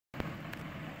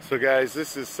So guys,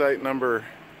 this is site number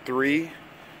 3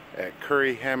 at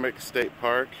Hammock State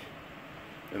Park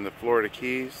in the Florida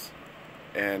Keys,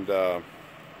 and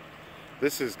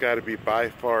this has got to be by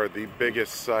far the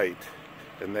biggest site,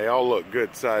 and they all look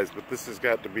good size, but this has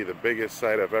got to be the biggest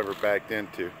site I've ever backed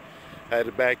into. I had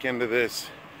to back into this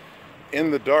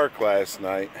in the dark last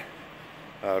night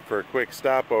for a quick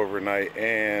stop overnight,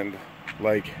 and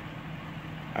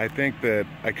I think that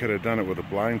I could have done it with a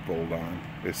blindfold on.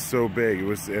 It's so big. It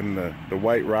was in the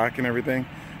white rock and everything.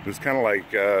 It was kind of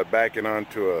like backing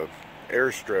onto a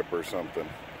airstrip or something.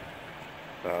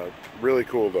 Really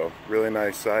cool though. Really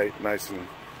nice site. Nice and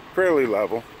fairly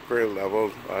level.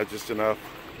 Just enough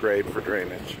grade for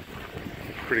drainage.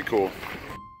 Pretty cool.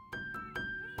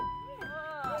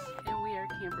 And we are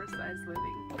camper-sized living.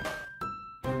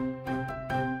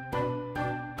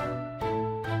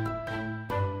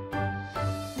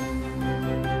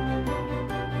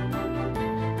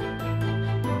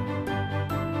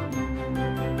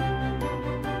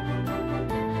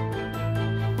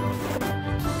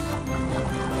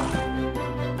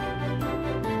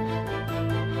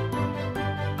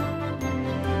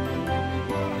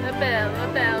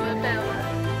 Bella.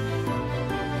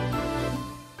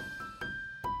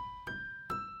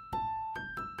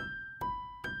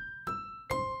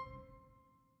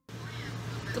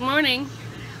 Good morning.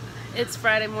 It's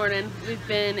Friday morning. We've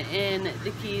been in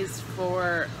the Keys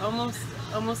for almost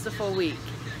a full week,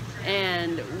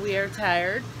 and we are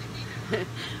tired.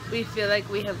 We feel like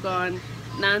we have gone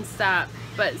non-stop,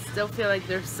 but still feel like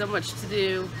there's so much to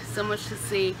do, so much to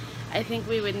see. I think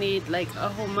we would need like a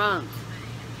whole month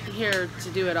here to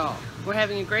do it all. We're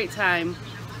having a great time,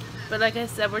 but like I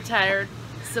said, we're tired,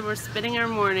 so we're spending our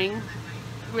morning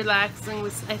relaxing.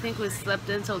 I think we slept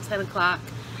until 10 o'clock.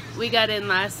 We got in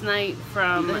last night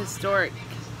from the historic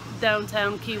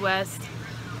downtown Key West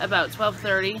about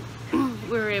 12:30.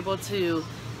 We were able to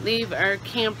leave our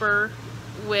camper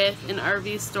with an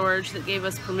RV storage that gave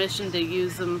us permission to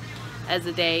use them as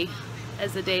a day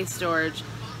storage.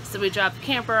 So we dropped the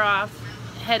camper off,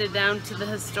 headed down to the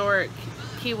historic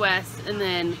Key West, and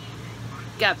then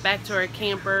got back to our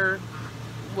camper,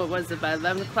 what was it, about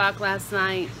 11 o'clock last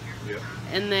night? Yeah.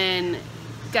 And then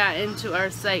got into our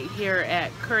site here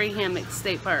at Hammock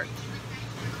State Park.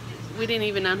 We didn't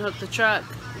even unhook the truck.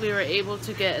 We were able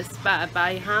to get a spot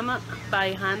by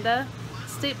Honda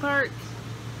State Park.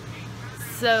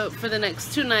 So for the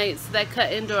next 2 nights, that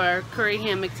cut into our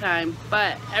Hammock time,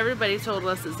 but everybody told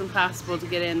us it's impossible to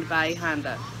get in by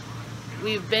Honda.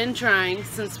 We've been trying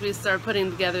since we started putting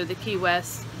together the Key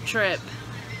West trip.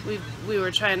 We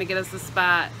were trying to get us a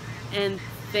spot, and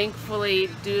thankfully,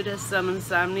 due to some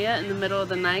insomnia in the middle of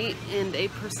the night and a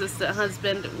persistent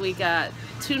husband, we got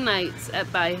 2 nights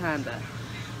at By Honda.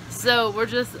 So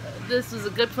this was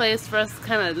a good place for us to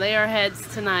kind of lay our heads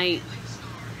tonight.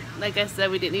 Like I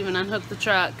said, we didn't even unhook the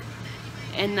truck,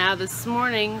 and now this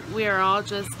morning we are all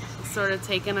just sort of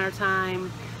taking our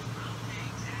time.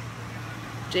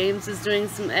 James is doing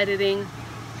some editing.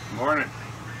 Morning,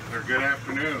 or good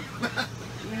afternoon.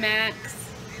 Max.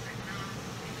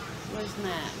 Where's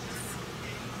Max?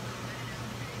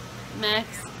 Max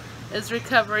is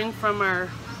recovering from our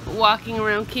walking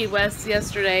around Key West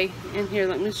yesterday. And here,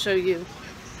 let me show you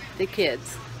the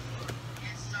kids.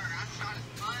 Yes, sir. I shot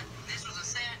his butt. This was a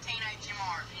 17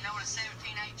 HMR. You know what a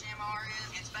 17 HMR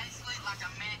is? It's basically like a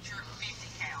miniature 50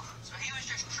 cal. So he was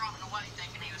just trotting away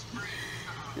thinking he was free.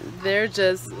 They're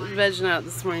just vegging out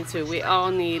this morning too. We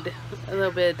all need a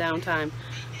little bit of downtime.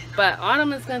 But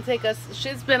Autumn is going to take us,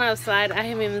 she's been outside. I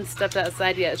haven't even stepped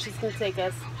outside yet. She's going to take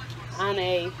us on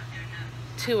a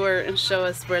tour and show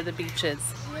us where the beach is.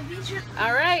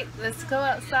 Alright, let's go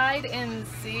outside and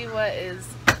see what is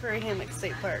Hammock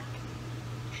State Park.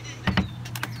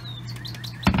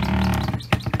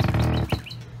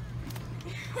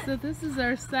 So this is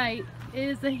our site. It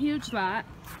is a huge lot.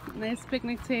 Nice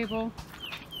picnic table.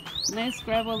 Nice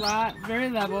gravel lot, very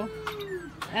level.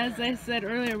 As I said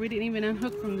earlier, we didn't even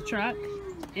unhook from the truck,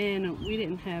 and we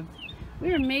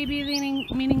were maybe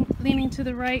leaning to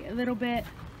the right a little bit,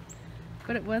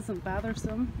 but it wasn't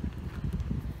bothersome.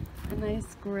 A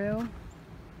nice grill.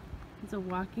 It's a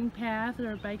walking path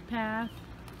or a bike path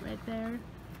right there.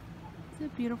 It's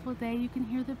a beautiful day. You can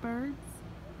hear the birds.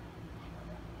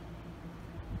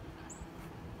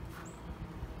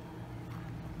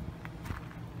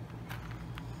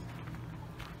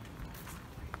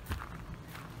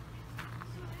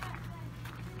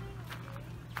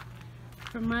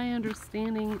 From my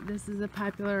understanding, this is a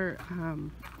popular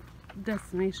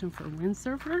destination for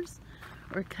windsurfers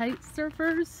or kite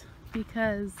surfers,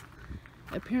 because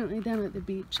apparently down at the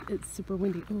beach it's super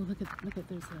windy. Oh, look at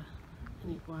there's an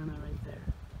iguana right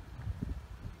there.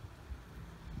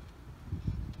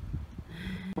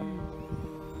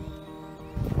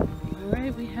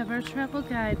 Alright, we have our travel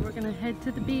guide. We're gonna head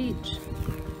to the beach.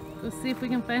 Go see if we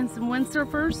can find some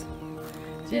windsurfers.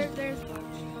 There's a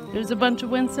bunch. There's a bunch of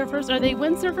windsurfers. Are they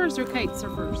windsurfers or kite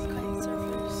surfers? Kite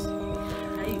surfers.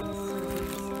 Kite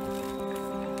surfers.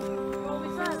 Well, we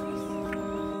saw these.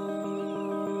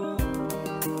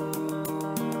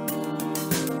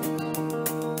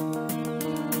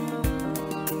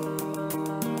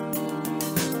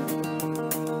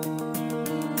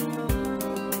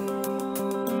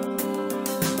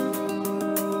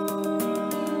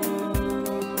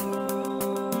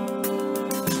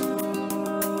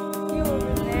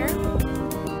 Over there,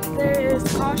 there is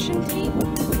caution tape.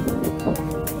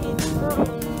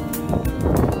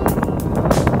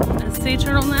 A sea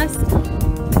turtle nest?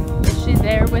 Is she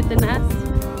there with the nest?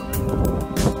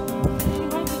 She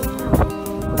might be a turtle.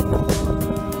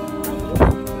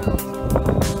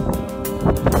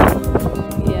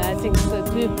 Yeah, I think so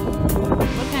too.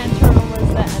 What kind of turtle was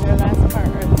that in our last park,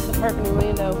 or the park in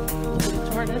Orlando? Was it a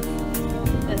tortoise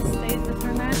that stayed with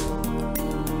her nest?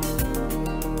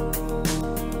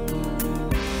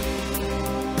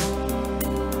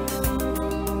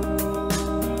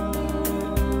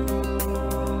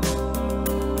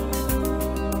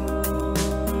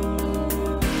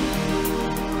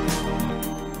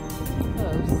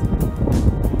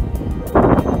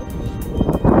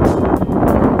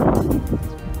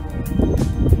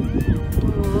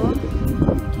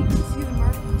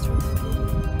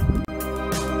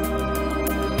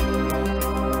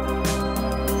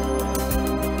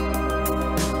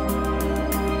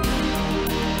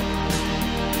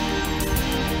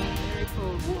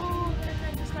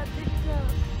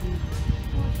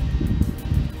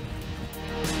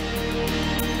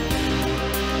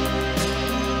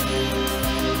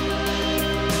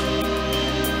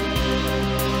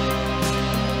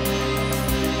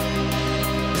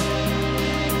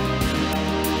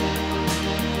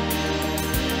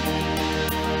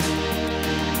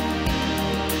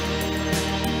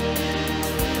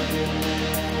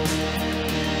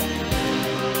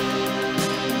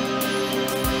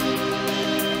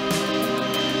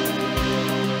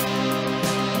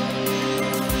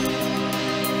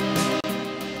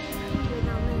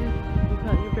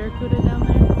 Barracuda down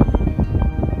there.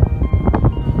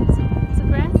 It's a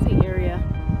grassy area.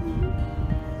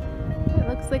 It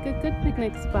looks like a good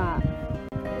picnic spot.